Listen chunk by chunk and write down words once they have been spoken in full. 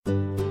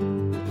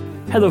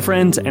Hello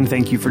friends, and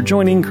thank you for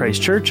joining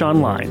Christ Church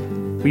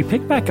Online. We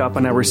pick back up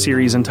on our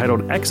series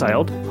entitled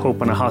Exiled,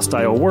 Hope in a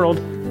Hostile World,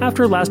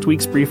 after last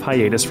week's brief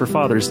hiatus for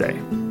Father's Day.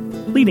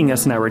 Leading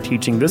us in our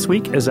teaching this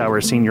week is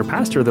our senior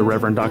pastor, the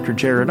Reverend Dr.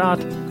 Jared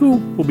Ott, who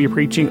will be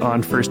preaching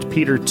on 1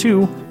 Peter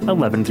 2,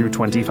 11 through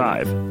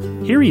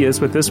 25. Here he is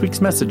with this week's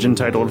message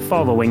entitled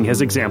Following His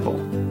Example.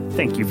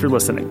 Thank you for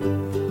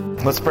listening.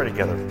 Let's pray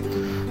together.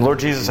 Lord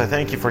Jesus, I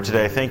thank you for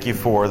today. I thank you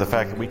for the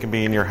fact that we can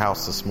be in your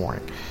house this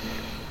morning.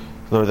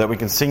 Lord, that we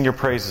can sing your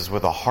praises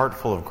with a heart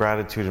full of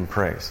gratitude and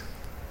praise.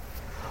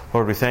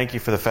 Lord, we thank you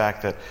for the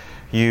fact that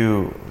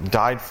you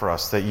died for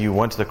us, that you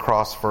went to the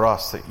cross for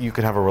us, that you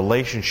can have a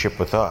relationship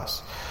with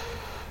us,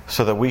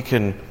 so that we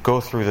can go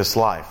through this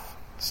life,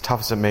 as tough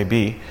as it may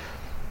be.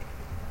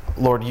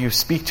 Lord, you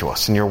speak to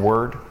us in your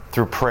word,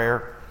 through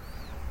prayer,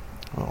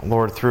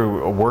 Lord,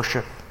 through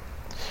worship.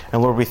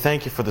 And Lord, we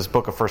thank you for this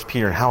book of 1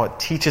 Peter and how it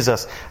teaches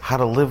us how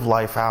to live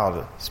life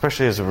out,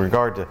 especially as in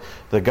regard to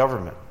the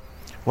government.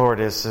 Lord,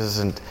 this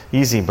isn't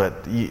easy,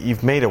 but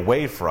you've made a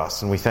way for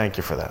us, and we thank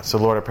you for that. So,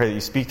 Lord, I pray that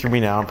you speak through me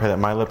now, and pray that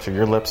my lips are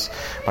your lips,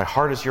 my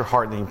heart is your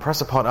heart, and that you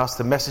impress upon us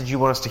the message you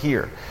want us to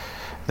hear.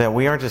 That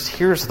we aren't just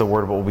hearers of the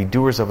word, but we'll be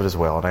doers of it as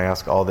well. And I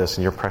ask all this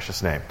in your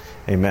precious name.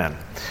 Amen.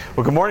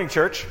 Well, good morning,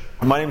 church.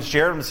 My name is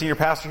Jared. I'm the senior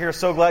pastor here.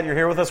 So glad you're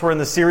here with us. We're in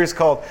this series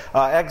called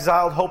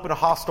Exiled, Hope in a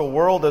Hostile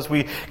World, as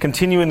we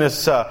continue in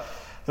this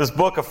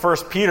book of 1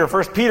 Peter.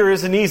 1 Peter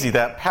isn't easy.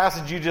 That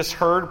passage you just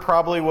heard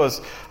probably was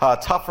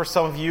tough for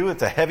some of you.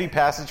 It's a heavy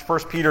passage. 1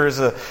 Peter is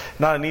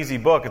not an easy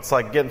book. It's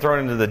like getting thrown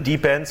into the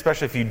deep end,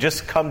 especially if you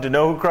just come to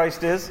know who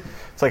Christ is.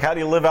 It's like, how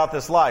do you live out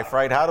this life,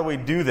 right? How do we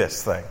do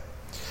this thing?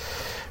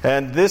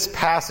 And this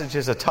passage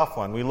is a tough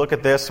one. We look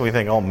at this and we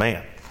think, oh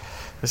man,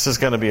 this is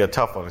going to be a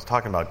tough one. It's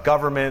talking about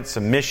government,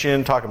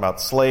 submission, talking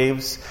about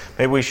slaves.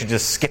 Maybe we should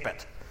just skip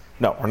it.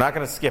 No, we're not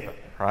going to skip it,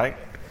 right?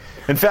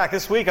 In fact,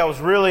 this week I was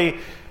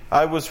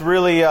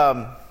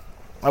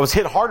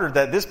hit harder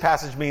that this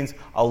passage means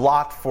a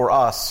lot for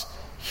us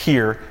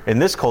here in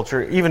this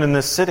culture, even in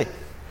this city.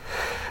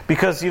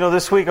 Because,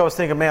 this week I was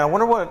thinking, man, I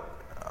wonder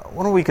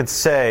what we could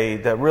say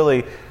that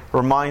really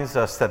reminds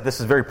us that this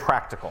is very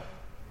practical.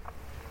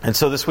 And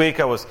so this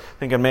week I was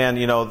thinking,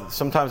 man,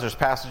 sometimes there's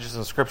passages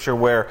in Scripture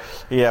where,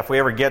 if we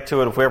ever get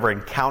to it, if we ever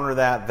encounter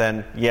that,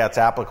 then, it's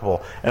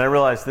applicable. And I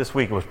realized this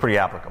week it was pretty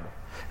applicable.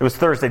 It was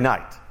Thursday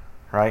night,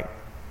 right?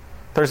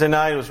 Thursday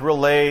night, it was real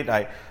late.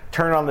 I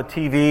turn on the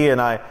TV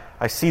and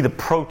I see the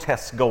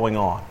protests going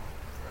on.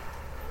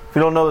 If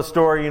you don't know the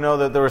story, you know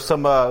that there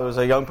was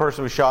a young person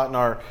who was shot in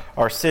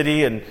our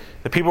city, and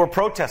the people were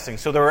protesting.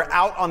 So they were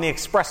out on the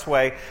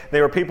expressway.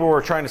 People who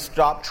were trying to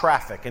stop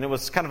traffic, and it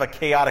was kind of a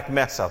chaotic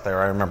mess out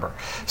there. I remember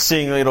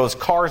seeing those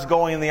cars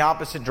going in the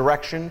opposite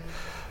direction.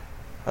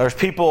 There's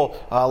people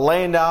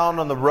laying down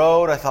on the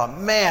road. I thought,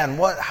 man,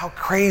 how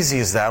crazy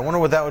is that? I wonder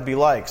what that would be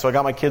like. So I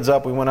got my kids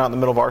up. We went out in the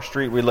middle of our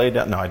street. We laid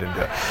down. No, I didn't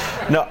do it.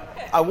 No,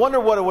 I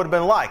wonder what it would have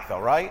been like, though,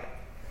 right?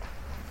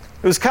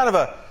 It was kind of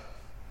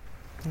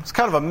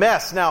a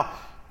mess. Now,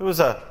 it was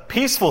a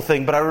peaceful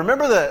thing, but I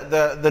remember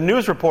the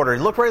news reporter. He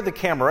looked right at the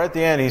camera right at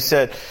the end. He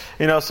said,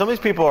 some of these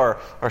people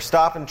are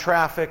stopping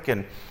traffic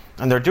and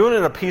they're doing it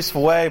in a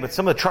peaceful way, but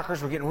some of the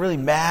truckers were getting really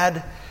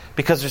mad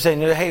because they're saying,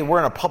 hey, we're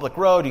on a public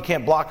road. You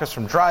can't block us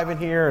from driving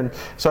here. And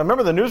so I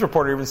remember the news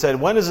reporter even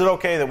said, when is it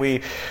okay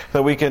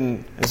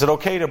is it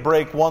okay to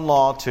break one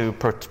law to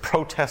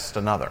protest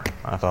another?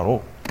 I thought,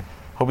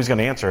 hope he's going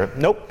to answer it.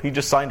 Nope, he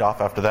just signed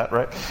off after that,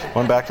 right?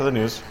 Went back to the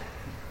news.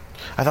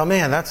 I thought,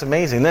 man, that's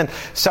amazing. Then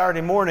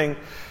Saturday morning,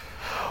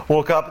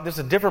 woke up. There's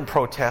a different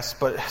protest,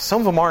 but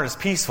some of them aren't as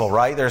peaceful,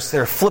 right?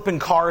 They're flipping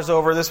cars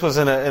over. This was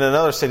in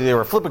another city. They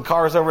were flipping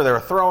cars over. They were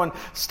throwing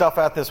stuff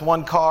at this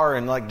one car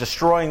and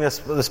destroying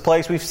this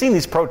place. We've seen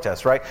these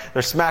protests, right?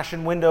 They're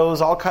smashing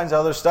windows, all kinds of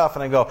other stuff.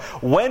 And I go,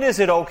 when is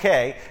it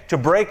okay to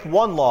break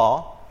one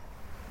law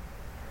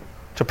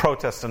to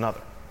protest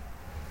another?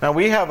 Now,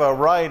 we have a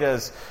right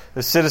as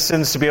the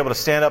citizens to be able to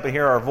stand up and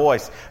hear our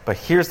voice. But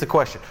here's the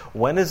question.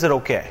 When is it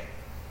okay?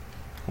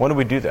 When do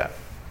we do that?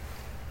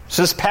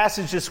 So this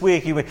passage this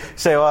week, you would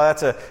say, well,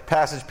 that's a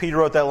passage Peter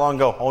wrote that long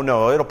ago. Oh,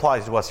 no, it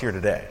applies to us here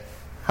today.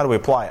 How do we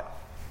apply it?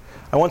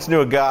 I once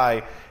knew a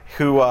guy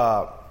who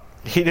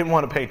he didn't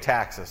want to pay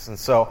taxes. And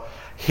so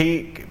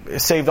he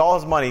saved all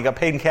his money. He got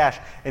paid in cash.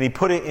 And he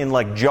put it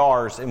in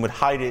jars and would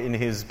hide it in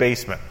his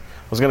basement.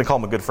 I was going to call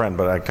him a good friend,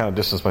 but I kind of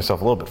distanced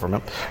myself a little bit from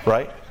him,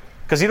 right?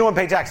 Because he didn't want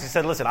to pay taxes. He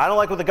said, listen, I don't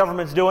like what the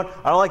government's doing.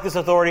 I don't like this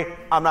authority.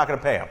 I'm not going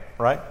to pay them,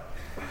 right?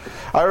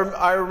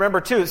 I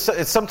remember, too,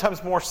 it's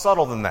sometimes more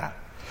subtle than that.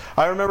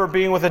 I remember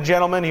being with a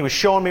gentleman. He was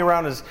showing me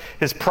around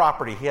his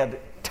property. He had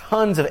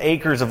tons of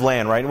acres of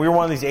land, right? And we were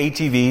one of these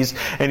ATVs,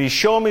 and he's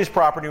showing me his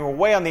property. We're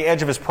way on the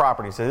edge of his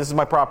property. He said, this is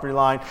my property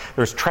line.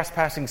 There's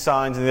trespassing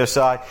signs on the other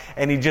side.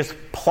 And he just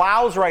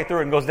plows right through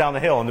it and goes down the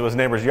hill into his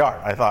neighbor's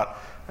yard. I thought,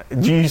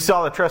 you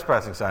saw the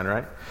trespassing sign,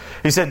 right?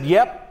 He said,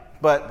 yep,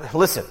 but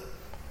listen,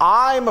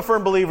 I'm a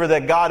firm believer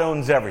that God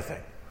owns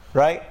everything,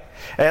 right?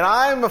 And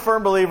I'm a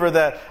firm believer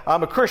that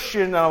I'm a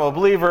Christian, I'm a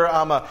believer,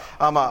 I'm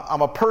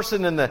a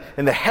person in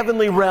the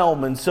heavenly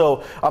realm, and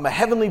so I'm a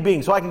heavenly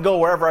being, so I can go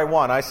wherever I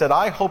want. I said,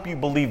 I hope you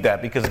believe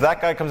that, because if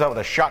that guy comes out with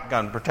a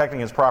shotgun protecting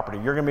his property,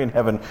 you're going to be in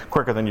heaven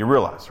quicker than you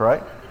realize,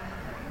 right?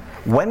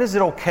 When is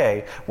it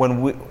okay?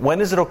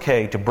 When is it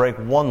okay to break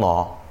one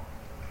law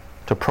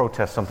to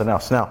protest something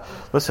else? Now,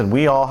 listen,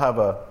 we all have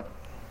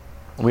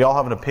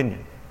an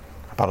opinion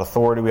about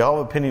authority. We all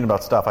have an opinion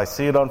about stuff. I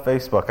see it on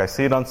Facebook. I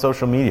see it on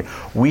social media.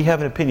 We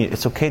have an opinion.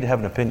 It's okay to have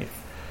an opinion.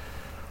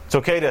 It's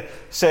okay to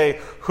say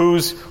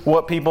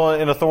what people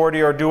in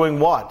authority are doing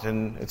what.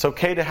 And it's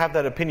okay to have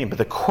that opinion. But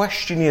the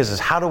question is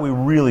how do we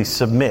really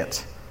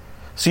submit?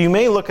 So you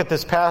may look at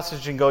this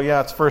passage and go,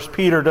 yeah, it's 1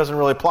 Peter. It doesn't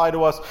really apply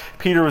to us.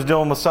 Peter was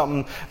dealing with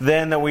something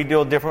then that we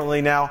deal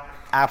differently now.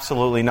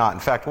 Absolutely not. In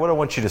fact, what I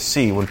want you to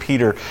see when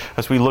Peter,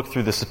 as we look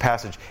through this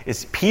passage,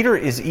 is Peter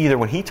is either,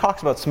 when he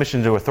talks about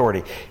submission to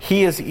authority,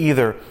 he is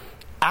either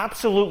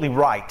absolutely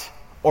right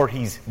or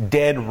he's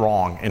dead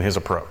wrong in his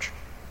approach.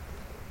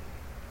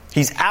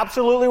 He's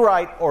absolutely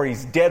right or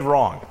he's dead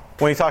wrong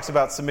when he talks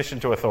about submission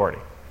to authority.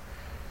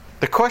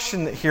 The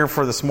question here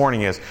for this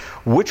morning is,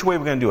 which way are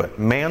we going to do it?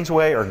 Man's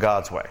way or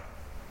God's way?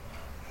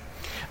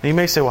 And you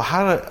may say, well,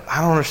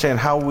 I don't understand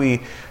how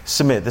we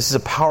submit. This is a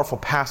powerful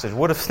passage.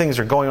 What if things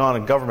are going on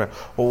in government?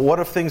 Well, what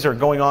if things are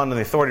going on in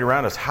the authority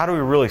around us? How do we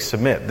really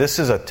submit? This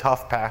is a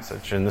tough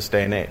passage in this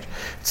day and age.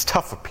 It's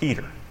tough for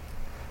Peter.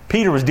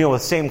 Peter was dealing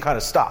with the same kind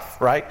of stuff,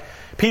 right?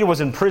 Peter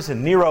was in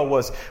prison. Nero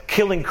was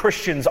killing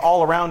Christians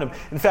all around him.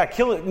 In fact,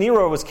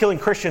 Nero was killing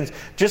Christians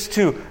just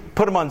to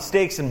put them on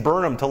stakes and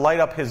burn them to light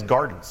up his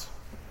gardens.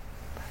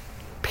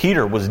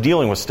 Peter was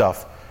dealing with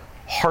stuff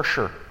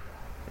harsher,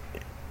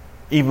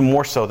 even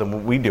more so than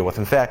what we deal with.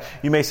 In fact,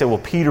 you may say, well,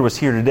 Peter was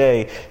here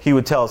today. He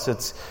would tell us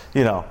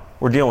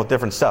we're dealing with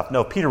different stuff.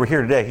 No, if Peter were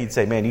here today, he'd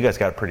say, man, you guys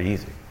got it pretty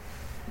easy.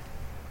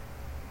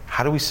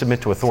 How do we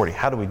submit to authority?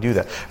 How do we do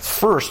that?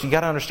 First, you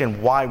got to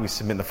understand why we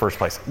submit in the first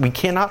place. We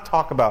cannot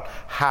talk about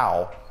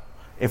how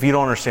if you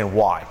don't understand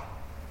why.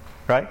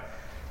 Right?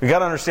 You got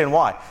to understand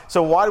why.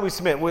 So why do we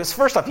submit? Well,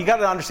 first off, you got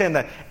to understand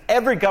that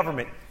every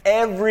government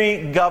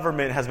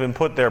has been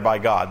put there by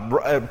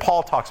God.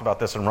 Paul talks about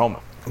this in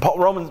Romans.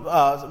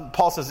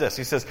 Paul says this.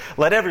 He says,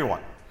 let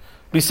everyone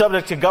be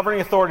subject to governing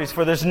authorities,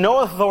 for there's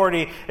no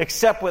authority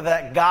except with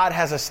that God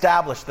has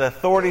established. The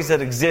authorities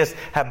that exist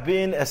have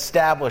been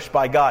established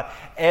by God.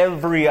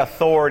 Every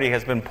authority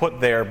has been put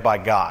there by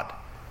God.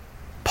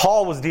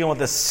 Paul was dealing with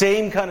the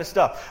same kind of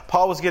stuff.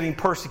 Paul was getting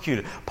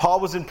persecuted. Paul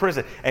was in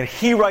prison. And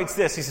he writes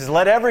this. He says,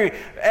 let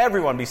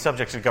everyone be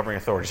subject to governing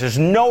authorities. There's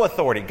no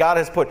authority. God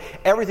has put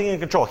everything in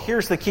control.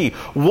 Here's the key.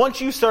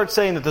 Once you start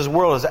saying that this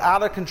world is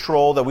out of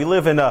control, that we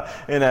live in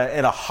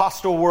a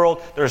hostile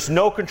world, there's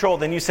no control,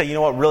 then you say, you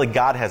know what, really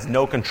God has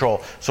no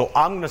control. So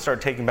I'm going to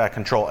start taking back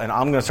control and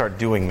I'm going to start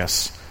doing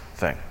this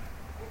thing.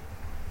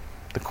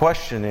 The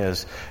question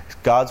is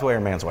God's way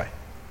or man's way?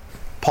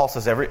 Paul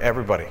says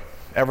everybody.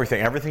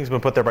 Everything's been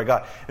put there by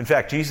God. In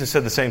fact, Jesus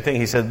said the same thing.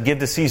 He said, give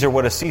to Caesar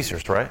what is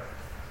Caesar's, right?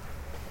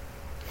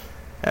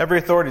 Every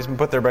authority has been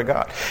put there by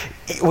God.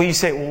 Well, you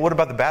say, well, what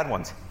about the bad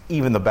ones?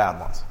 Even the bad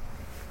ones.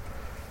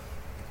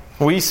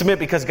 We submit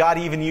because God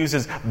even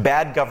uses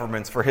bad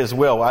governments for His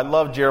will. I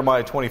love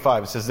Jeremiah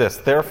 25. It says this,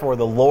 therefore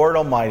the Lord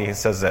Almighty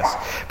says this,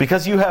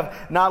 because you have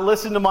not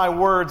listened to my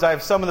words, I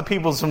have summoned the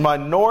peoples from my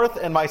north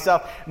and my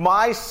south,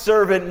 my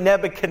servant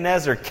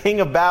Nebuchadnezzar, king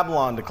of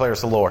Babylon,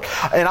 declares the Lord.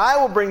 And I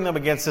will bring them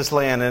against this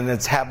land and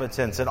its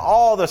inhabitants and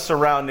all the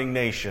surrounding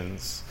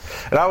nations.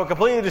 And I will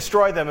completely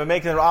destroy them and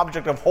make them an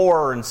object of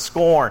horror and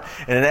scorn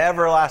and an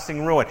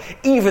everlasting ruin.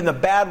 Even the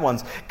bad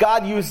ones.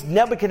 God used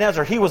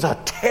Nebuchadnezzar. He was a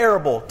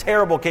terrible,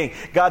 terrible king.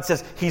 God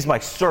says, he's my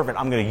servant.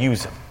 I'm going to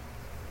use him.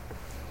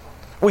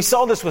 We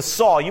saw this with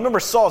Saul. You remember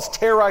Saul's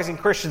terrorizing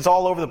Christians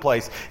all over the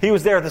place. He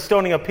was there at the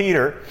stoning of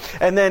Peter.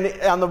 And then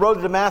on the road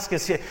to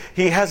Damascus,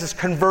 he has this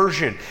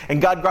conversion.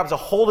 And God grabs a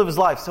hold of his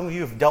life. Some of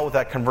you have dealt with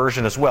that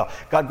conversion as well.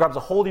 God grabs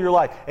a hold of your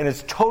life. And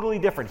it's totally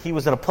different. He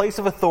was in a place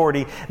of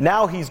authority.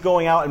 Now he's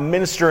going out and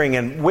ministering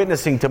and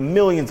witnessing to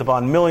millions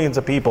upon millions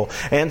of people.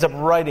 And ends up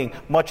writing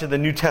much of the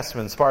New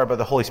Testament inspired by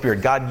the Holy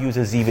Spirit. God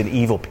uses even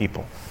evil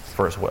people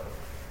for His will.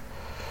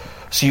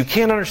 So you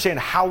can't understand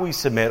how we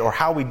submit or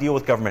how we deal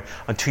with government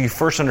until you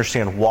first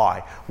understand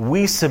why.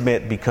 We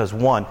submit because,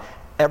 one,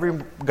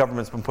 every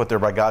government's been put there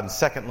by God, and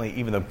secondly,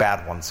 even the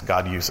bad ones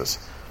God uses.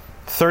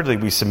 Thirdly,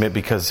 we submit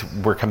because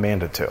we're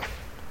commanded to.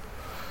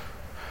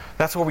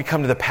 That's where we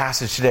come to the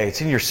passage today.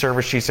 It's in your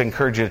service sheets. I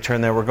encourage you to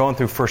turn there. We're going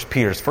through 1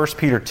 Peter. 1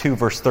 Peter 2,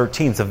 verse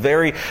 13. It's a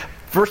very...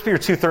 1 Peter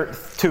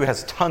 2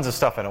 has tons of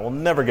stuff in it. We'll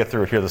never get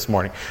through it here this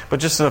morning. But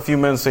just in a few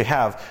minutes we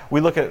have,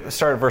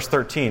 start at verse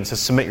 13. It says,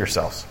 submit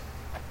yourselves.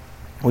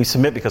 We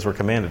submit because we're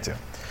commanded to.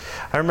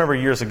 I remember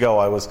years ago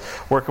I was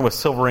working with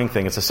Silver Ink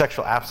Thing. It's a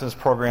sexual abstinence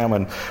program,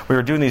 and we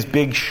were doing these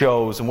big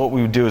shows, and what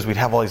we would do is we'd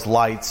have all these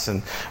lights,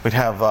 and we'd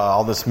have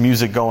all this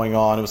music going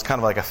on. It was kind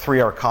of like a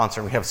 3-hour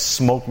concert. We'd have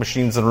smoke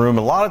machines in the room.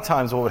 A lot of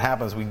times what would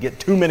happen is we'd get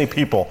too many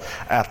people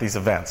at these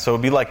events. So it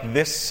would be like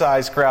this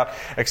size crowd,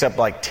 except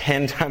like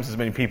 10 times as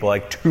many people,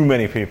 like too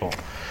many people.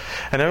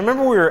 And I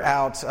remember we were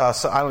out,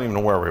 I don't even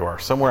know where we were,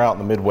 somewhere out in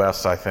the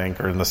Midwest, I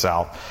think, or in the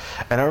South.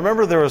 And I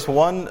remember there was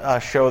one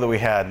show that we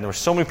had, and there were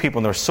so many people,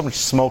 and there was so much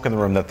smoke in the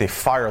room that the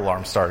fire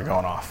alarm started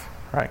going off,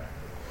 right?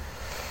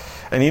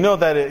 And you know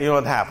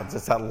what happens.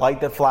 It's that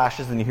light that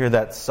flashes, and you hear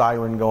that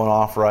siren going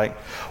off, right?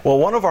 Well,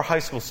 one of our high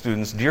school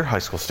students, dear high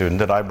school student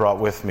that I brought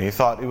with me,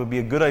 thought it would be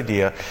a good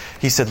idea.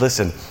 He said,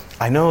 listen,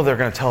 I know they're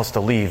going to tell us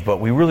to leave, but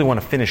we really want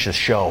to finish this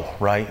show,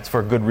 right? It's for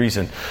a good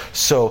reason.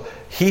 So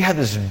he had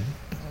this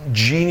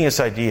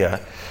genius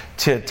idea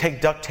to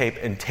take duct tape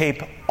and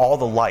tape all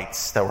the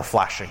lights that were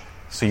flashing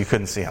so you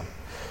couldn't see them.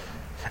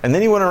 And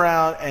then he went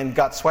around and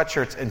got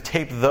sweatshirts and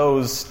taped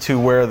those to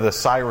where the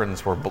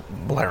sirens were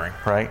blaring,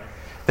 right?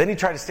 Then he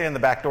tried to stand in the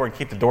back door and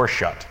keep the door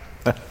shut.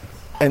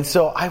 And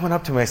so I went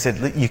up to him and I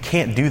said, you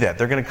can't do that.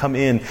 They're going to come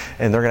in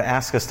and they're going to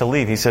ask us to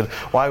leave. He said,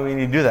 why do we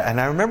need to do that? And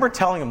I remember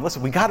telling him,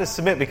 listen, we got to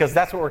submit because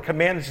that's what we're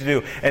commanded to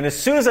do. And as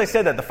soon as I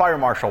said that, the fire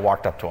marshal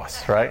walked up to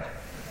us, right?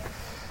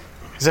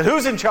 He said,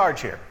 who's in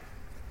charge here?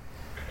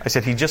 I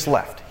said, he just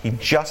left. He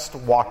just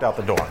walked out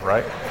the door,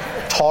 right?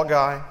 Tall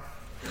guy,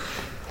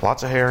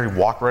 lots of hair. He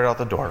walked right out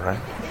the door, right?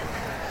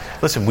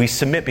 Listen, we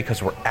submit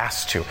because we're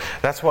asked to.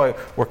 That's why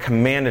we're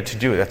commanded to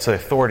do it. That's the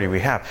authority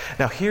we have.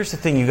 Now, here's the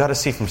thing you got to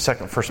see from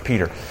 1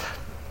 Peter.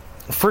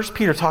 1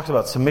 Peter talks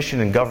about submission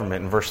in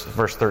government in verse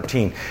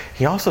 13.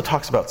 He also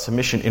talks about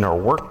submission in our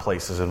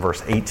workplaces in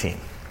verse 18.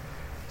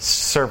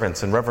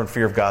 Servants, in reverent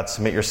fear of God,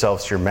 submit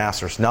yourselves to your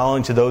masters, not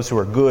only to those who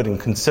are good and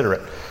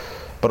considerate,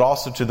 but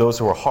also to those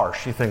who are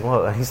harsh. You think,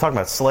 well, he's talking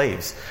about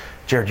slaves.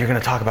 Jared, you're going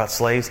to talk about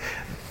slaves?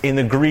 In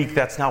the Greek,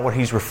 that's not what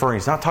he's referring.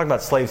 He's not talking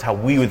about slaves how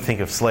we would think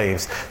of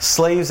slaves.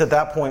 Slaves at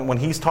that point, when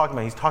he's talking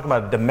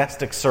about a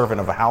domestic servant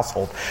of a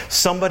household.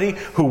 Somebody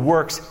who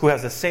works, who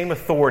has the same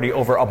authority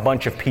over a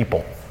bunch of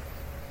people.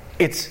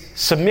 It's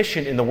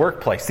submission in the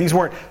workplace. These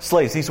weren't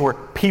slaves. These were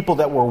people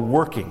that were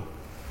working.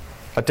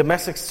 A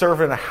domestic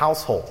servant in a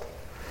household.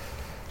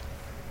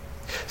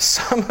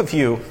 Some of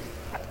you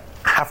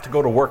have to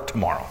go to work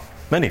tomorrow.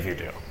 Many of you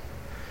do.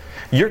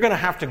 You're going to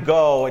have to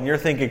go and you're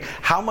thinking,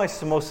 how am I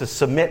supposed to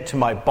submit to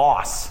my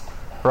boss,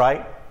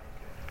 right?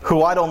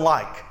 Who I don't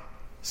like.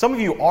 Some of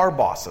you are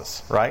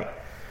bosses, right?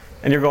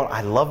 And you're going,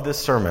 I love this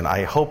sermon.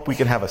 I hope we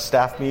can have a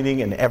staff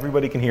meeting and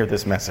everybody can hear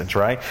this message,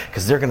 right?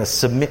 Because they're going to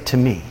submit to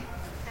me.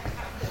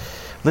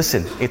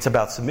 Listen, it's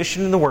about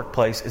submission in the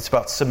workplace. It's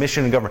about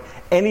submission in government.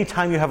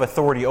 Anytime you have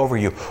authority over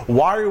you,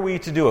 why are we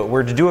to do it?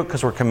 We're to do it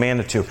because we're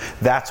commanded to.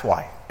 That's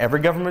why. Every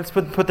government's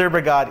put there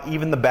by God,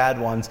 even the bad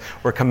ones,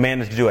 we're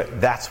commanded to do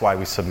it. That's why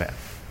we submit.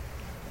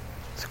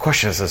 The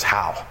question is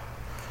how?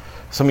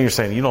 Some of you are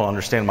saying, you don't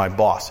understand my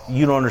boss.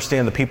 You don't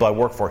understand the people I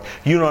work for.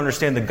 You don't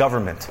understand the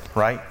government,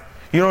 right?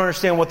 You don't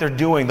understand what they're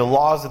doing, the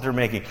laws that they're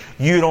making.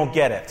 You don't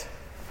get it.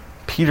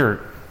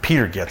 Peter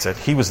gets it.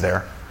 He was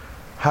there.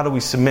 How do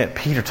we submit?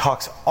 Peter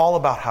talks all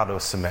about how to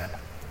submit.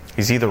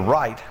 He's either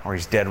right or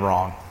he's dead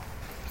wrong.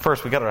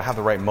 First, we've got to have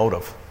the right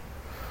motive.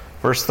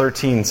 Verse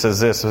 13 says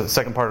this, the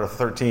second part of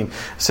 13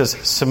 says,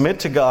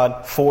 submit to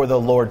God for the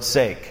Lord's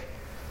sake.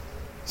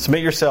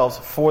 Submit yourselves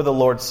for the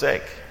Lord's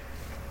sake.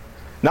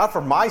 Not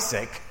for my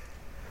sake.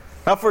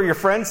 Not for your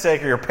friend's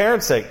sake or your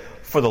parents' sake.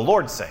 For the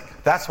Lord's sake.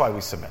 That's why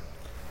we submit.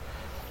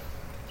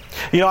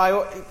 You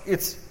know,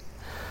 if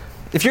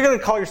you're going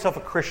to call yourself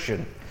a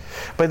Christian,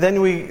 but then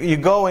you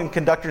go and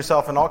conduct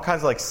yourself in all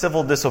kinds of like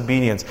civil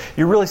disobedience,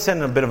 you're really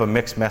sending a bit of a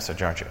mixed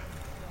message, aren't you?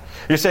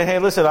 You're saying, hey,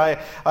 listen,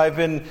 I'm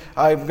going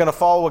to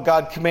follow what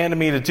God commanded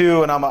me to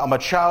do, and I'm a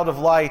child of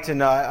light,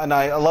 and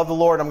I love the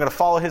Lord, I'm going to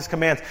follow His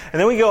commands. And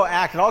then we go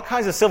act in all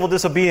kinds of civil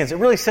disobedience. It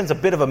really sends a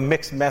bit of a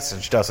mixed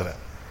message, doesn't it?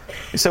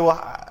 You say, well,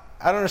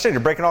 I don't understand.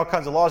 You're breaking all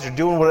kinds of laws. You're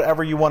doing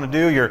whatever you want to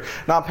do. You're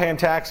not paying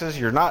taxes.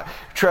 You're not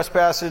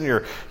trespassing.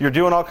 You're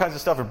doing all kinds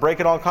of stuff. You're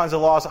breaking all kinds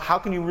of laws. How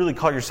can you really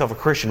call yourself a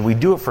Christian? We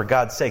do it for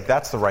God's sake.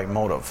 That's the right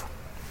motive.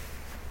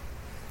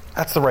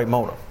 That's the right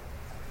motive.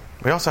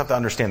 We also have to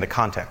understand the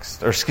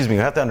context. We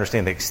have to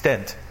understand the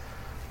extent.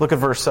 Look at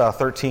verse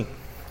 13. It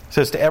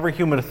says, to every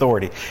human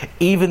authority,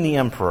 even the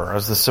emperor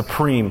as the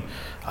supreme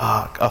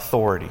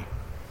authority.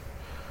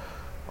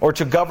 Or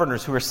to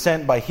governors who are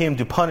sent by him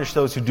to punish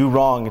those who do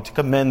wrong and to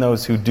commend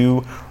those who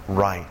do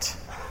right.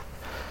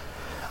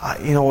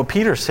 What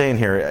Peter's saying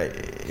here,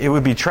 it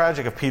would be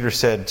tragic if Peter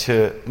said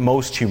to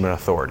most human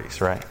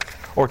authorities, right?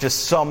 Or to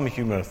some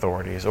human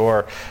authorities,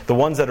 or the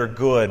ones that are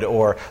good,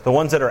 or the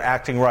ones that are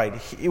acting right.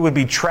 It would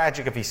be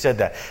tragic if he said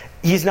that.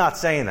 He's not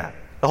saying that.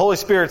 The Holy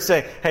Spirit's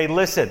saying, hey,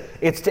 listen,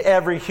 it's to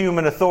every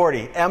human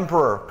authority,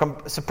 emperor,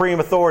 supreme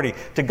authority,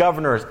 to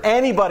governors,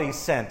 anybody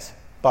sent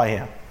by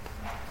him.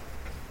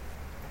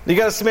 You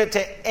got to submit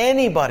to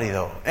anybody,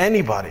 though.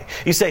 Anybody.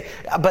 You say,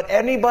 but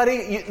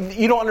anybody?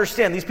 You don't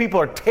understand. These people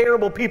are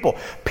terrible people.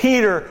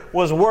 Peter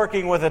was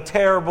working with a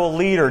terrible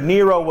leader.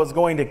 Nero was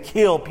going to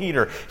kill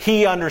Peter.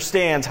 He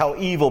understands how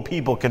evil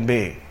people can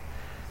be.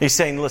 He's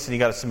saying, listen, you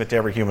got to submit to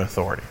every human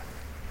authority.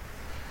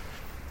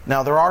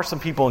 Now, there are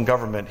some people in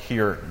government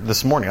here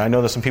this morning. I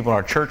know there's some people in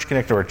our church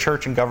connected to our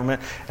church and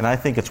government, and I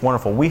think it's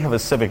wonderful. We have a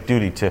civic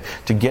duty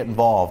to get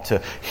involved, to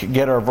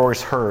get our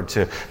voice heard,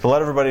 to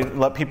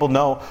let people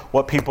know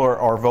what people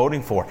are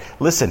voting for.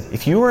 Listen,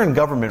 if you are in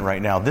government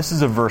right now, this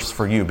is a verse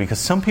for you, because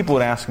some people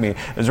would ask me,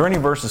 is there any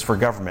verses for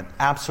government?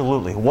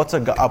 Absolutely. What's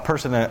a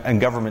person in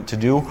government to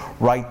do?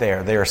 Right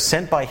there. They are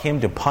sent by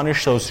Him to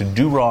punish those who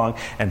do wrong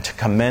and to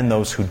commend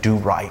those who do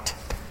right.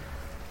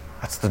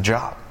 That's the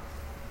job.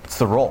 It's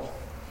the role.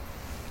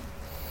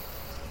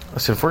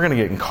 Listen, if we're going to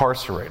get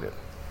incarcerated,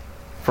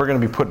 if we're going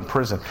to be put in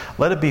prison,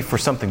 let it be for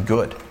something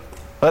good.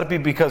 Let it be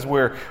because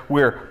we're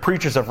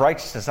preachers of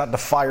righteousness, not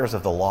defiers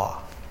of the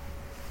law.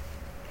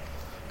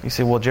 You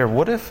say, well,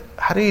 Jared,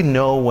 how do you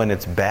know when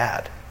it's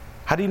bad?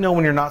 How do you know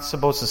when you're not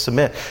supposed to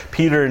submit?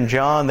 Peter and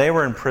John, they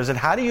were in prison.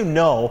 How do you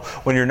know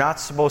when you're not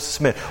supposed to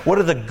submit? What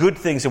are the good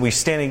things that we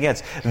stand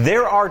against?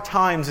 There are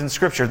times in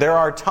Scripture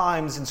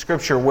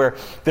where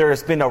there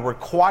has been a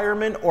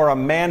requirement or a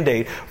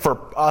mandate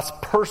for us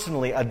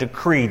personally, a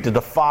decree to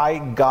defy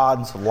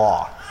God's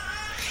law.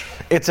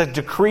 It's a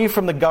decree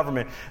from the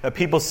government that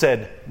people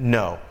said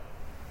no.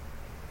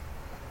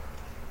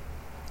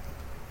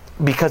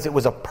 Because it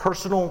was a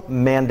personal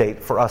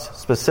mandate for us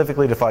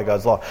specifically to defy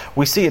God's law.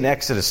 We see in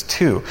Exodus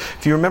 2.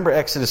 If you remember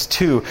Exodus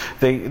 2,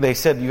 they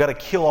said you got to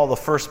kill all the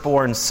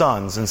firstborn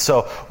sons. And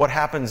so what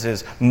happens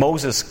is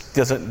Moses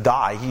doesn't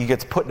die. He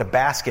gets put in a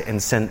basket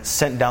and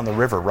sent down the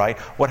river, right?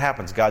 What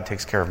happens? God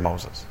takes care of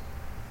Moses.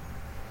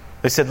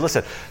 They said,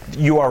 listen,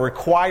 you are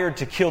required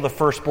to kill the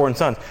firstborn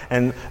sons.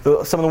 And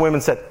some of the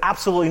women said,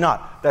 absolutely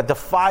not. That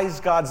defies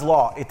God's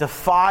law. It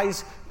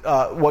defies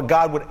what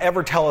God would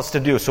ever tell us to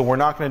do, so we're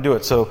not going to do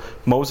it. So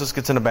Moses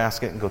gets in a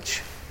basket and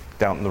goes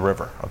down in the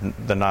river,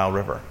 the Nile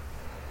River.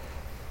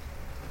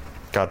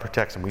 God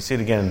protects him. We see it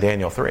again in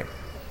Daniel 3.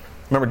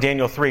 Remember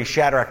Daniel 3,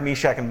 Shadrach,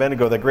 Meshach, and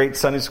Abednego, that great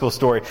Sunday school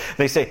story.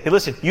 They say, hey,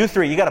 listen, you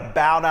three, you got to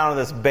bow down to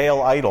this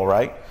Baal idol,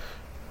 right?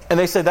 And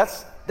they say,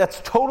 that's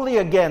totally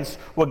against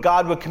what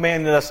God would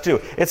command us to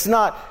do. It's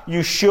not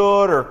you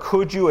should or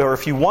could you, or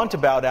if you want to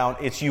bow down,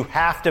 it's you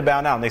have to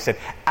bow down. And they said,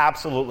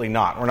 absolutely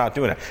not. We're not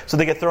doing it. So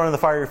they get thrown in the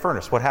fiery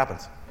furnace. What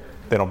happens?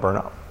 They don't burn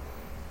up.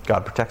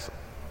 God protects them.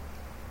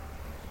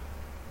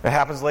 It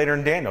happens later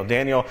in Daniel.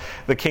 Daniel,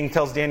 the king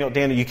tells Daniel,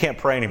 you can't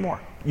pray anymore.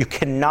 You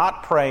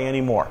cannot pray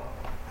anymore.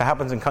 That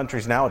happens in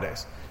countries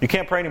nowadays. You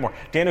can't pray anymore.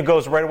 Daniel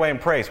goes right away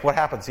and prays. What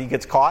happens? He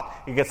gets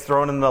caught. He gets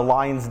thrown in the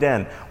lion's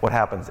den. What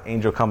happens?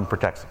 Angel comes and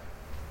protects him.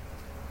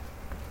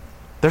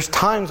 There's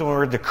times when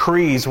we're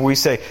decrees where we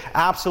say,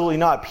 absolutely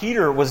not.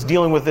 Peter was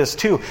dealing with this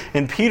too.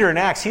 In Peter in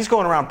Acts, he's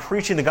going around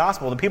preaching the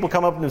gospel. The people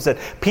come up to him and said,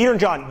 Peter and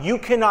John, you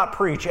cannot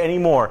preach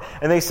anymore.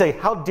 And they say,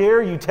 how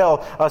dare you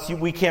tell us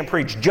we can't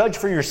preach? Judge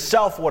for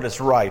yourself what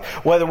is right.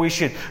 Whether we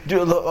should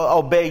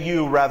obey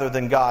you rather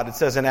than God. It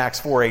says in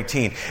Acts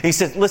 4:18. He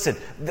says, listen,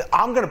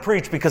 I'm going to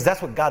preach because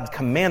that's what God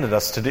commanded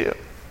us to do.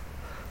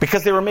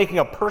 Because they were making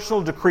a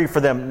personal decree for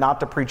them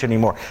not to preach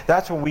anymore.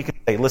 That's where we can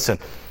say, listen,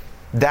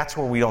 that's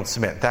where we don't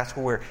submit. That's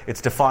where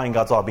it's defying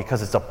God's law,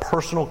 because it's a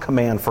personal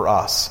command for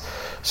us.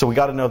 So we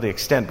got to know the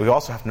extent, but we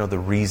also have to know the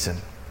reason.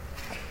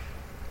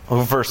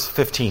 Verse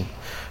 15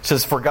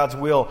 says, for God's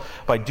will,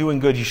 by doing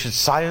good, you should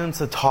silence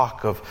the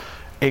talk of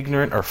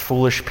ignorant or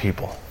foolish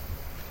people.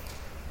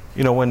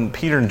 You know, when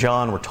Peter and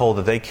John were told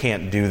that they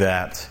can't do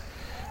that,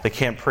 they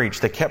can't preach,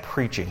 they kept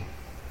preaching.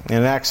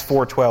 In Acts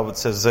 4:12 it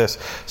says this,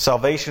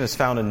 salvation is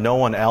found in no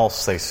one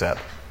else, they said.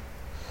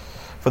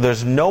 For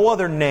there's no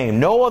other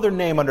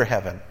name under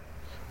heaven,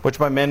 which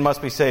by men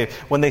must be saved.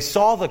 When they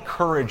saw the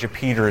courage of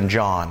Peter and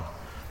John,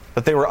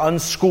 that they were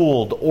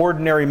unschooled,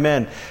 ordinary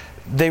men,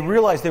 they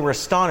realized, they were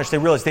astonished. They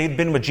realized they had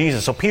been with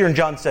Jesus. So Peter and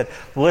John said,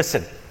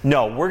 listen,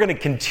 no, we're going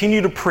to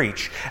continue to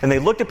preach. And they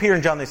looked at Peter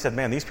and John, they said,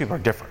 man, these people are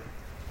different.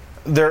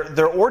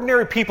 They're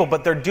ordinary people,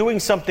 but they're doing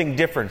something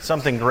different,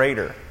 something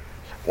greater.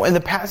 In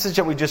the passage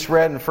that we just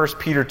read in 1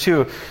 Peter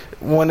 2,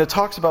 when it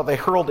talks about they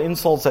hurled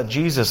insults at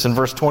Jesus in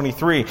verse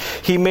 23,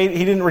 he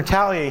didn't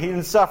retaliate, he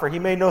didn't suffer, he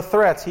made no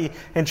threats, he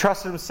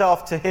entrusted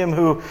himself to him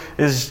who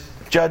is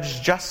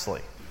judged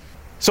justly.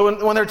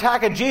 So when they're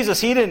attacking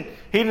Jesus, he didn't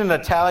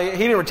retaliate,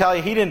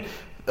 he didn't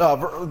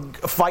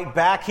fight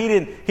back, he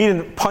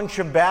didn't punch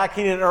him back,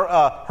 he didn't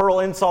hurl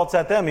insults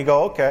at them. You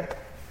go, okay,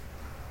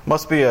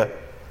 must be the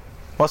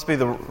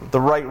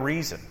right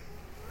reason.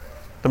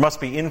 There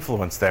must be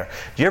influence there.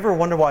 Do you ever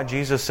wonder why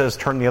Jesus says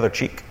turn the other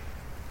cheek?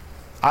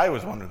 I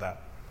always wondered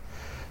that.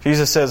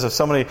 Jesus says if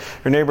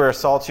your neighbor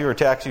assaults you or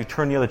attacks you,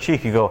 turn the other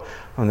cheek. You go,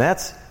 well,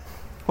 that's,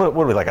 what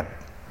are we,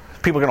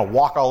 people are going to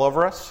walk all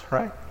over us,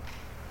 right?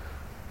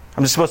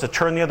 I'm just supposed to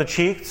turn the other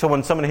cheek, so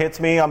when someone hits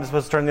me, I'm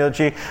supposed to turn the other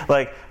cheek,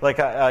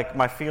 like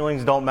my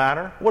feelings don't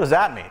matter? What does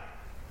that mean?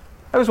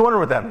 I was wondering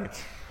what that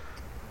means.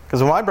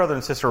 Because when my brother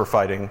and sister were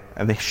fighting,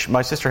 and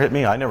my sister hit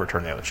me, I never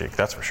turned the other cheek,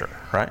 that's for sure,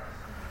 right?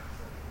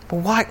 But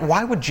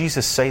why would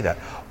Jesus say that?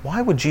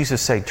 Why would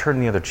Jesus say, turn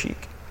the other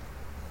cheek?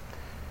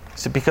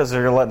 Is it because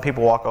they're going to let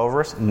people walk over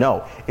us?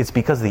 No. It's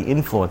because of the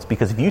influence.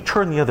 Because if you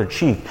turn the other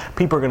cheek,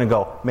 people are going to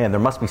go, man, there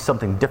must be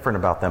something different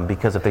about them.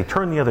 Because if they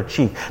turn the other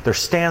cheek, they're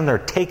standing there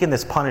taking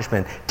this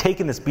punishment,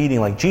 taking this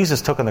beating like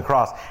Jesus took on the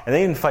cross, and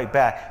they didn't fight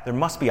back. There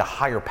must be a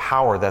higher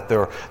power that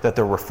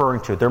they're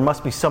referring to. There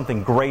must be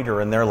something greater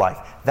in their life.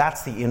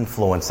 That's the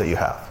influence that you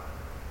have.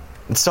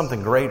 It's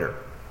something greater.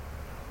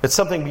 It's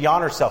something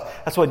beyond ourselves.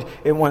 That's what,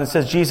 when it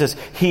says Jesus,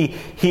 he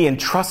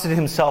entrusted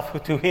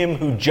himself to him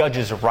who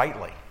judges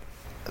rightly.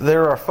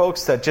 There are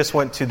folks that just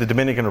went to the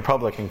Dominican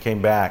Republic and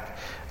came back.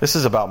 This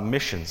is about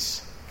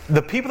missions.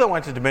 The people that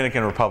went to the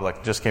Dominican Republic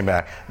and just came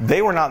back,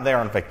 they were not there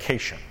on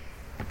vacation.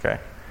 Okay?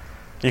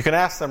 You can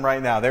ask them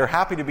right now. They're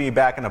happy to be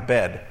back in a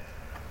bed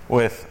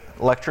with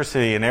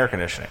electricity and air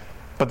conditioning.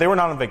 But they were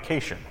not on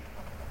vacation.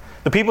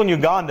 The people in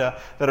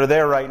Uganda that are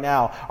there right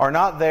now are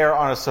not there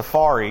on a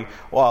safari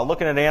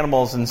looking at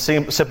animals and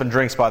sipping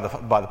drinks by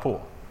the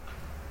pool.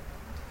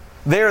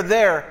 They're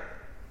there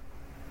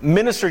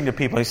ministering to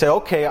people. And you say,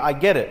 okay, I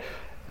get it.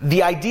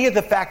 The idea,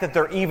 the fact that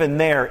they're even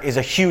there is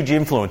a huge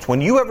influence. When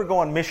you ever go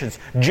on missions,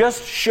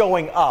 just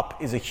showing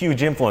up is a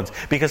huge influence.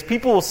 Because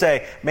people will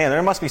say, man,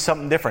 there must be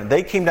something different.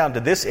 They came down to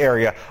this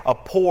area, a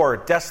poor,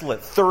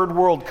 desolate, third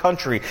world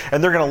country,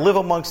 and they're going to live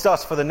amongst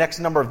us for the next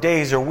number of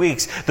days or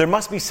weeks. There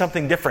must be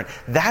something different.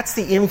 That's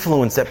the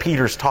influence that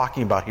Peter's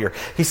talking about here.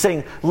 He's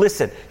saying,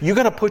 listen, you're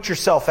going to put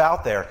yourself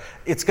out there.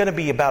 It's going to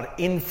be about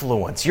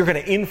influence. You're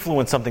going to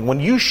influence something. When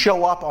you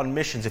show up on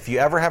missions, if you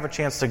ever have a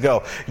chance to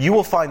go, you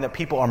will find that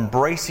people are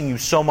embracing you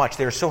so much.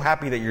 They're so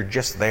happy that you're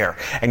just there.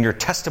 And your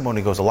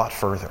testimony goes a lot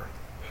further.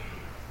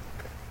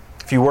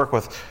 If you work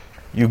with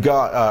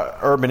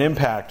Urban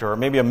Impact or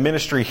maybe a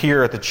ministry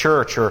here at the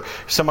church or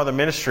some other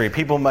ministry,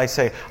 people might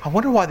say, I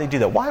wonder why they do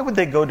that. Why would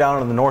they go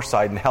down on the north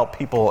side and help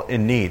people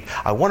in need?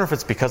 I wonder if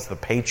it's because of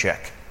the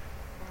paycheck.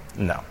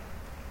 No.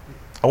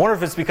 I wonder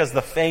if it's because of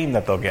the fame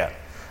that they'll get.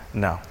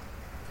 No.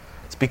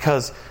 It's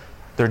because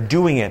they're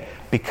doing it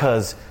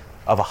because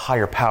of a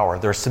higher power.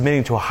 They're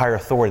submitting to a higher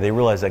authority. They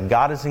realize that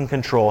God is in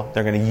control.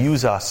 They're going to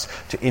use us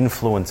to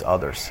influence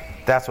others.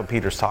 That's what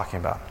Peter's talking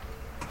about.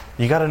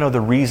 You got to know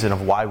the reason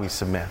of why we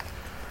submit.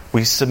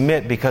 We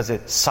submit because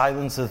it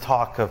silences the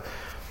talk of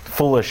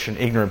foolish and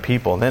ignorant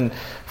people. And then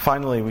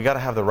finally, we got to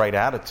have the right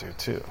attitude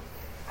too.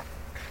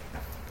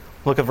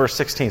 Look at verse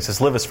 16. It says,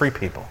 live as free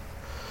people.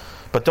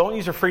 But don't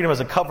use your freedom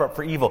as a cover-up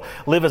for evil.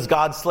 Live as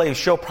God's slaves.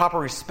 Show proper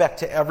respect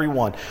to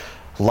everyone.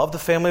 Love the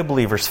family of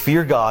believers.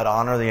 Fear God.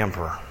 Honor the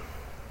emperor.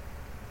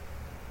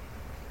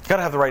 You've got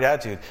to have the right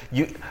attitude.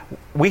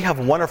 We have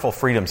wonderful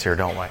freedoms here,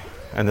 don't we,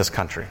 in this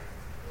country?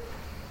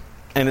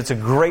 And it's a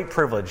great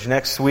privilege.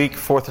 Next week,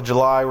 4th of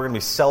July, we're going to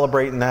be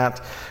celebrating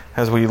that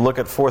as we look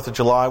at 4th of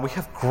July. We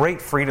have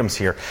great freedoms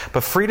here.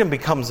 But freedom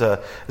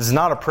is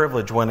not a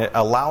privilege when it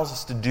allows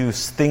us to do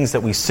things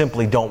that we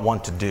simply don't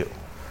want to do.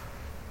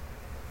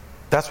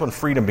 That's when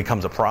freedom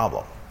becomes a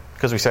problem.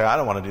 Because we say, I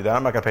don't want to do that.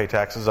 I'm not going to pay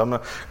taxes. I'm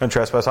not going to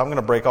trespass. I'm going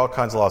to break all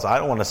kinds of laws. I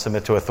don't want to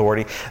submit to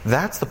authority.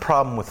 That's the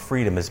problem with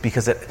freedom, is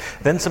because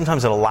then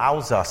sometimes it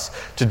allows us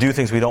to do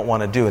things we don't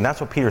want to do. And that's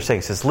what Peter's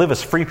saying. He says, live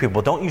as free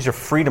people. Don't use your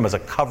freedom as a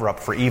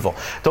cover-up for evil.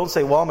 Don't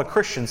say, well, I'm a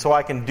Christian, so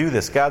I can do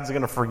this. God's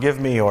going to forgive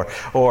me, or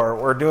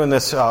we're doing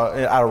this out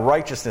of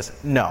righteousness.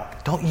 No.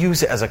 Don't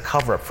use it as a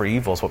cover-up for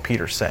evil is what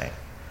Peter's saying.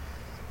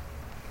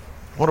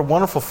 What a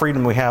wonderful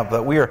freedom we have,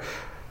 that we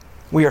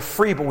are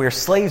free, but we are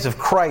slaves of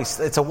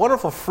Christ. It's a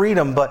wonderful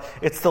freedom, but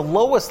it's the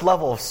lowest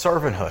level of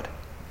servanthood.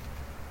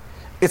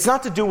 It's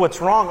not to do what's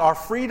wrong. Our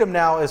freedom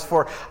now is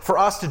for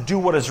us to do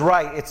what is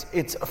right.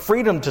 It's a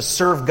freedom to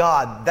serve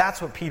God.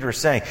 That's what Peter is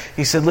saying.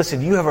 He said,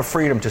 listen, you have a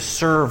freedom to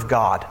serve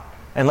God,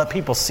 and let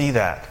people see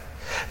that.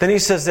 Then he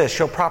says this,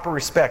 show proper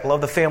respect,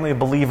 love the family of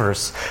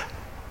believers,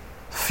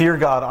 fear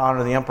God,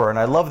 honor the emperor. And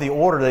I love the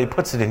order that he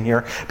puts it in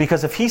here,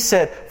 because if he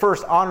said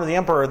first honor the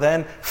emperor,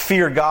 then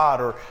fear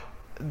God,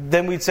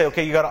 then we'd say,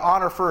 okay, you got to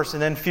honor first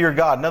and then fear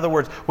God. In other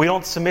words, we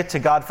don't submit to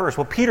God first.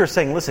 Well, Peter's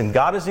saying, listen,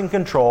 God is in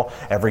control.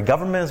 Every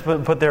government is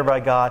put there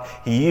by God.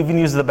 He even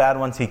uses the bad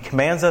ones. He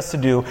commands us to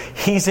do.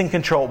 He's in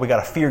control. We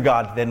got to fear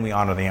God, then we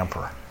honor the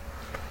emperor.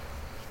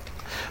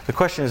 The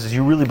question is, do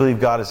you really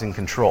believe God is in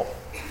control?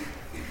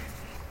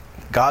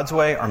 God's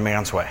way or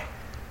man's way?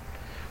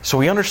 So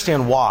we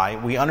understand why,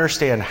 we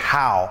understand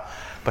how,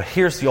 but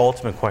here's the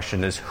ultimate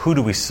question is, who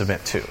do we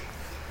submit to?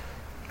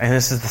 And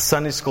this is the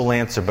Sunday school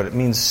answer, but it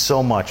means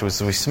so much. We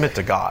submit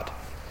to God.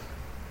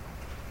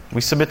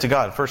 We submit to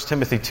God. 1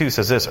 Timothy 2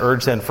 says this,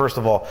 urge then, first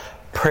of all,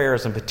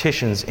 prayers and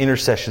petitions,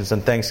 intercessions,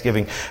 and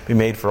thanksgiving be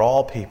made for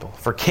all people,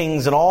 for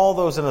kings and all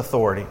those in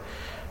authority,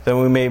 that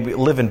we may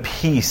live in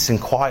peace and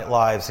quiet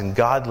lives in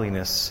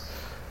godliness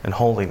and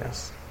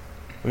holiness.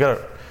 We've got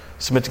to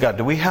submit to God.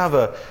 Do we have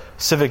a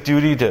civic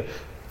duty to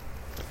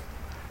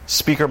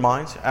speak our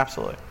minds?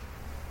 Absolutely.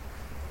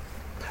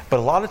 But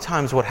a lot of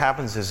times what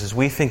happens is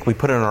we think we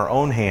put it in our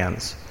own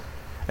hands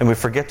and we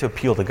forget to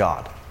appeal to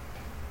God.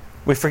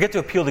 We forget to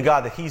appeal to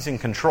God that He's in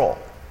control.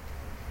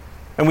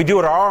 And we do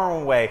it our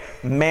own way,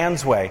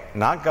 man's way,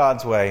 not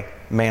God's way,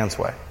 man's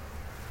way.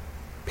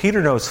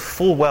 Peter knows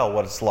full well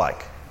what it's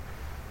like.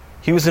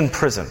 He was in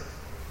prison.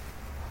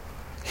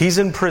 He's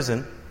in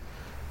prison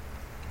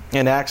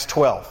in Acts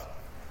 12.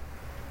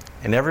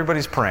 And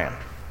everybody's praying.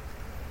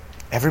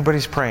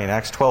 Everybody's praying.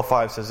 Acts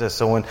 12:5 says this.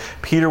 So when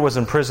Peter was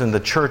in prison, the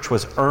church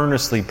was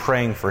earnestly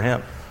praying for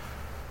him.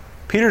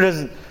 Peter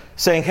doesn't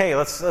saying, hey,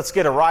 let's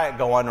get a riot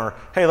going, or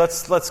hey,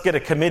 let's get a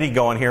committee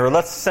going here, or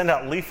let's send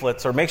out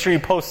leaflets, or make sure you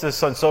post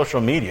this on social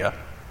media.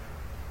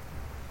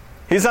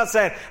 He's not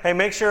saying, hey,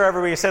 make sure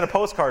everybody send a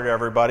postcard to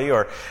everybody,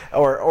 or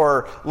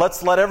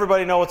let's let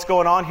everybody know what's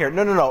going on here.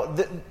 No.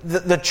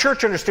 The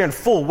church understood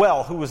full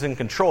well who was in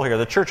control here.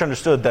 The church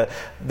understood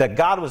that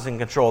God was in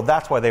control.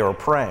 That's why they were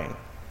praying.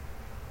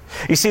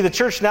 You see, the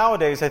church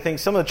nowadays, I think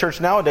some of the church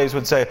nowadays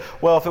would say,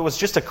 well, if it was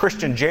just a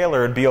Christian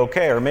jailer, it'd be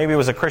okay. Or maybe it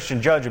was a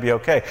Christian judge, it'd be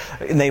okay.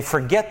 And they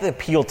forget the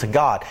appeal to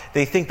God.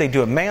 They think they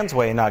do it man's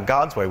way and not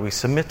God's way. We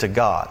submit to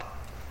God.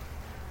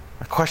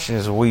 The question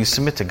is, will you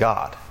submit to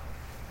God?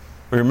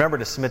 We remember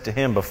to submit to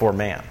Him before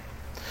man.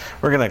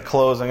 We're going to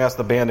close and ask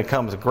the band to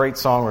come. It's a great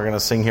song we're going to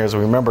sing here as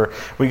we remember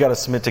we got to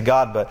submit to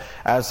God. But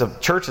as the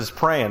church is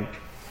praying,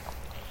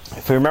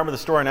 if we remember the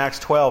story in Acts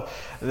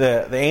 12,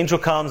 the angel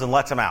comes and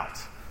lets him out.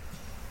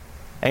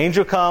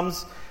 Angel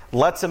comes,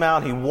 lets him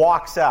out, he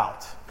walks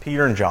out,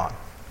 Peter and John,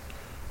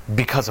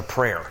 because of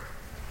prayer.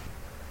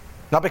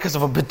 Not because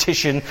of a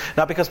petition,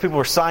 not because people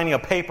were signing a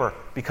paper,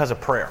 because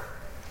of prayer.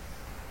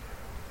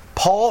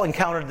 Paul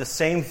encountered the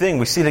same thing.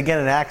 We see it again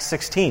in Acts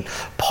 16.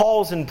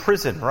 Paul's in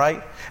prison,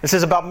 right? It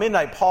says about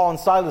midnight, Paul and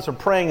Silas were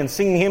praying and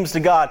singing hymns to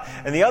God,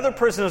 and the other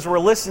prisoners were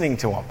listening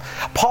to him.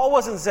 Paul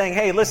wasn't saying,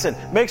 hey, listen,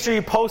 make sure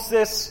you post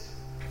this.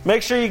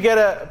 Make sure you get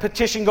a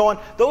petition going.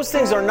 Those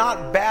things are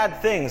not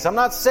bad things. I'm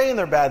not saying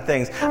they're bad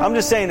things. I'm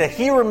just saying that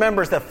he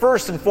remembers that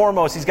first and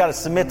foremost he's got to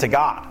submit to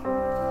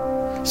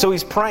God. So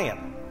he's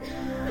praying.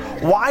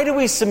 Why do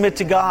we submit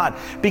to God?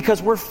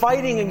 Because we're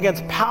fighting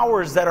against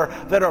powers that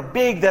are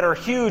big, that are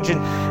huge.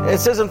 And it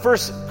says in 1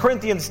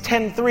 Corinthians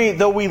 10:3,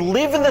 though we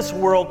live in this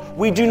world,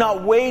 we do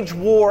not wage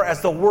war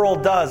as the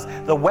world does.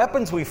 The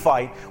weapons we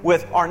fight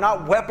with are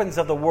not weapons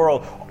of the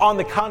world. On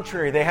the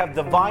contrary, they have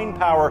divine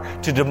power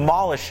to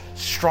demolish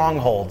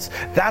strongholds.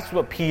 That's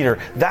what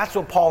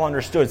Paul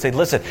understood. Say,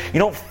 listen, you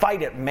don't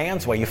fight it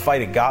man's way, you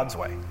fight it God's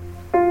way.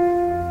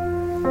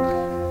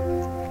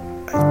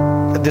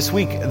 This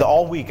week,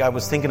 all week, I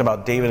was thinking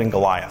about David and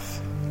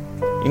Goliath.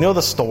 You know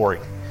the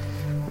story.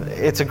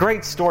 It's a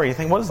great story. You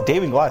think, what does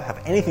David and Goliath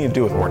have anything to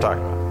do with what we're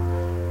talking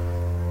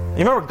about?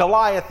 You remember,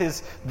 Goliath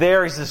is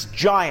there. He's this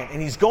giant,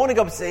 and he's going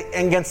up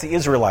against the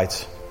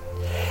Israelites.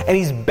 And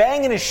he's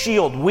banging his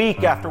shield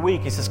week after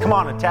week. He says, come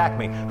on, attack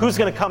me. Who's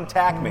going to come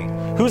attack me?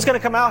 Who's going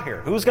to come out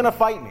here? Who's going to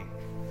fight me?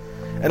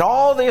 And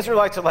all the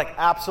Israelites are like,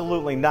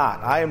 absolutely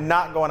not. I am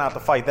not going out to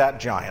fight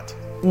that giant.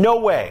 No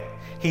way.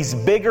 He's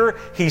bigger,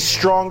 he's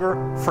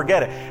stronger,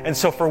 forget it. And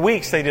so for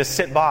weeks they just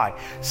sit by.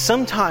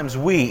 Sometimes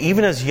we,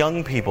 even as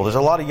young people, there's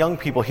a lot of young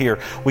people here,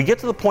 we get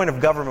to the point of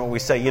government where we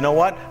say, you know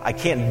what, I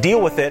can't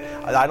deal with it,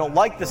 I don't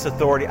like this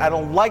authority, I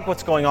don't like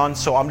what's going on,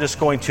 so I'm just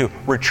going to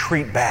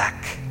retreat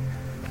back.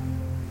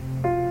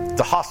 It's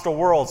a hostile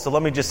world, so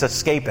let me just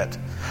escape it.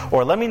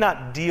 Or let me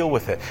not deal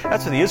with it.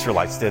 That's what the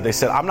Israelites did. They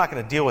said, I'm not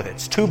going to deal with it.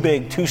 It's too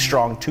big, too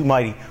strong, too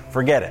mighty,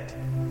 forget it.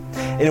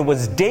 And it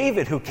was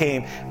David who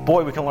came.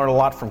 Boy, we can learn a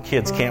lot from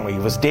kids, can't we? It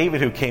was David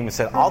who came and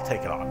said, I'll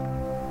take it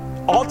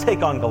on. I'll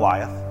take on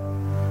Goliath.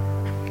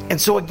 And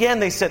so again,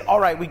 they said, all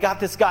right, we got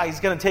this guy. He's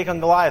going to take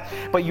on Goliath.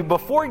 But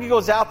before he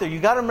goes out there, you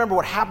got to remember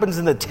what happens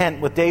in the tent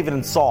with David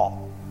and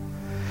Saul.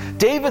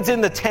 David's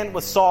in the tent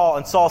with Saul,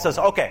 and Saul says,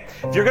 okay,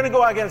 if you're going to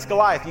go out against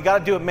Goliath, you got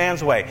to do it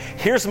man's way.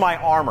 Here's my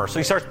armor. So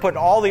he starts putting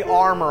all the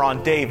armor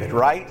on David,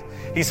 right?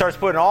 He starts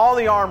putting all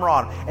the armor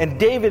on. And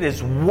David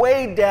is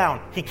way down.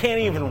 He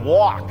can't even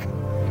walk.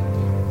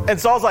 And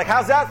Saul's like,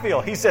 how's that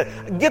feel? He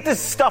said, get this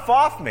stuff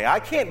off me. I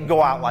can't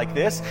go out like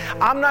this.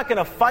 I'm not going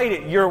to fight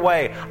it your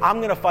way. I'm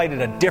going to fight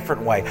it a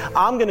different way.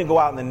 I'm going to go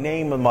out in the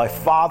name of my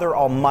Father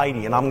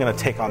Almighty, and I'm going to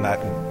take on that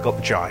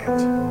giant.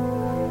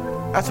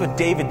 That's what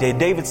David did.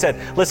 David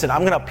said, listen,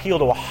 I'm going to appeal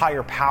to a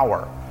higher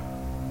power.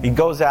 He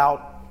goes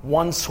out,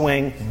 one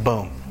swing,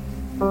 boom.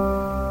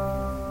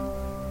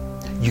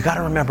 You got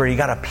to remember, you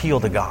got to appeal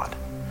to God.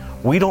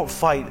 We don't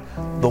fight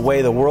the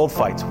way the world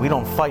fights. We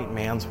don't fight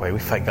man's way. We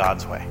fight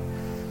God's way.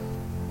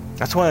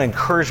 That's one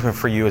encouragement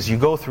for you as you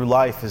go through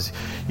life is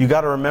you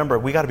got to remember,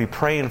 we got to be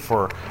praying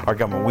for our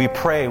government. We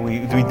pray. We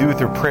do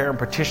through prayer and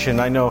petition.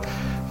 I know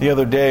the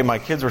other day my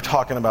kids were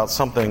talking about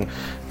something,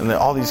 and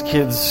all these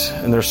kids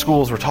in their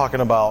schools were talking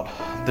about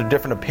their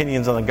different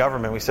opinions on the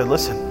government. We said,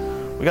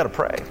 listen, we got to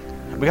pray.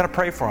 We got to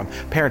pray for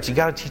them. Parents, you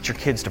got to teach your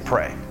kids to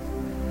pray.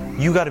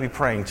 You got to be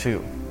praying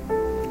too.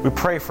 We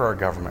pray for our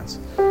governments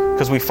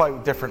because we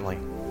fight differently.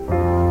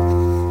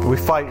 We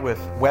fight with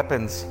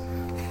weapons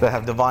that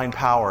have divine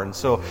power. And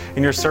so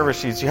in your service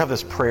sheets, you have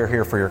this prayer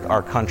here for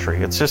our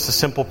country. It's just a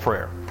simple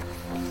prayer.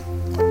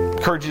 I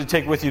encourage you to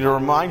take with you to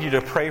remind you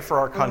to pray for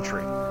our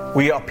country.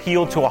 We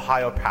appeal to a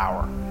higher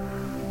power.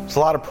 There's a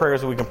lot of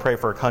prayers that we can pray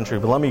for our country,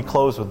 but let me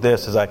close with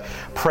this as I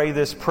pray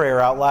this prayer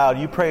out loud.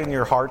 You pray in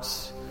your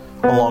hearts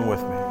along with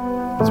me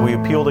as we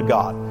appeal to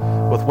God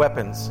with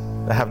weapons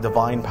that have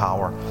divine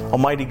power.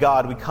 Almighty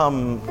God, we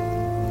come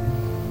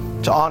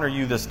to honor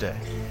you this day.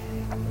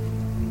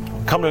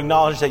 Come to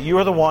acknowledge that you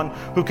are the one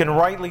who can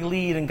rightly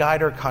lead and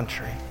guide our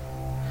country.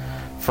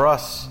 For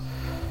us,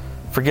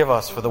 forgive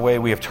us for the way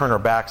we have turned our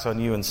backs on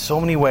you in so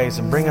many ways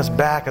and bring us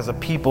back as a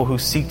people who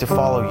seek to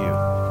follow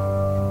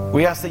you.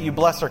 We ask that you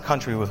bless our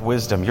country with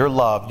wisdom, your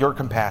love, your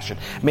compassion.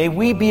 May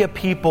we be a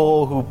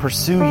people who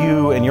pursue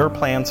you and your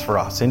plans for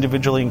us,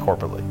 individually and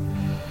corporately.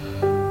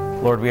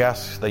 Lord, we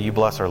ask that you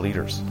bless our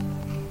leaders.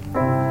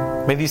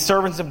 May these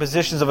servants in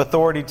positions of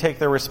authority take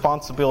their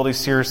responsibilities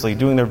seriously,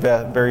 doing their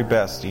very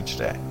best each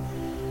day.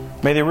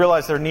 May they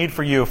realize their need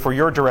for you, for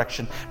your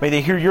direction. May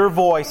they hear your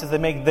voice as they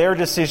make their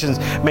decisions.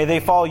 May they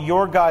follow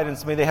your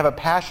guidance. May they have a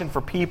passion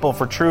for people,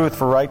 for truth,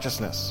 for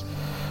righteousness.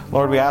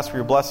 Lord, we ask for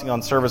your blessing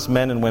on service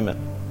men and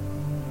women.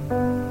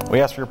 We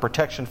ask for your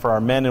protection for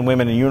our men and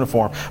women in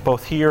uniform,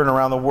 both here and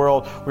around the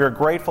world. We are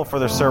grateful for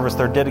their service,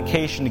 their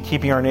dedication to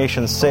keeping our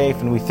nation safe,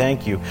 and we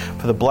thank you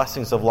for the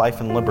blessings of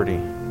life and liberty.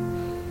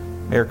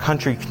 May our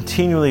country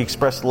continually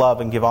express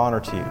love and give honor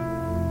to you.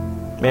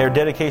 May our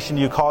dedication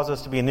to you cause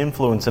us to be an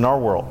influence in our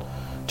world,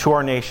 to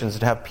our nations,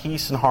 and have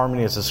peace and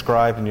harmony as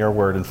described in your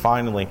word. And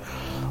finally,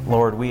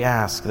 Lord, we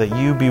ask that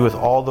you be with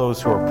all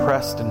those who are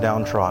oppressed and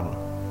downtrodden,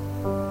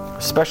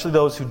 especially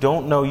those who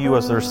don't know you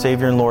as their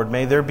Savior and Lord.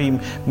 May there be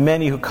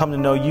many who come to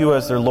know you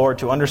as their Lord,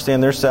 to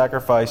understand their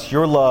sacrifice,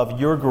 your love,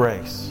 your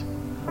grace.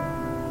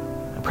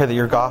 I pray that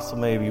your gospel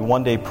may be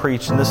one day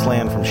preached in this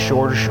land from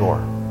shore to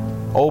shore,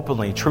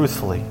 openly,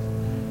 truthfully,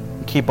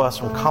 and keep us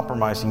from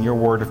compromising your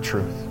word of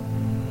truth.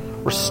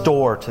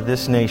 Restore to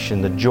this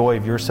nation the joy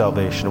of your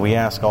salvation. We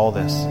ask all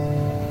this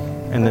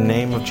in the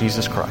name of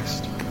Jesus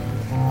Christ.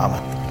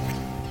 Amen.